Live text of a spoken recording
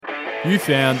You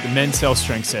found the Men's Health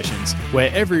Strength Sessions,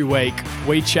 where every week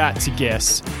we chat to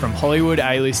guests from Hollywood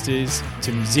A-listers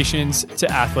to musicians to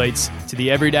athletes to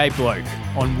the everyday bloke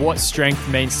on what strength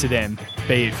means to them,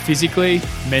 be it physically,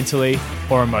 mentally,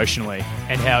 or emotionally,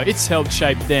 and how it's helped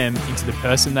shape them into the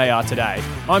person they are today.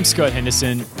 I'm Scott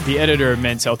Henderson, the editor of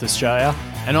Men's Health Australia,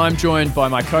 and I'm joined by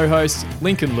my co-host,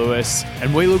 Lincoln Lewis,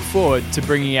 and we look forward to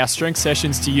bringing our strength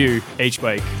sessions to you each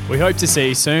week. We hope to see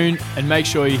you soon, and make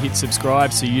sure you hit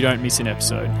subscribe so you don't miss an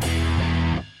episode.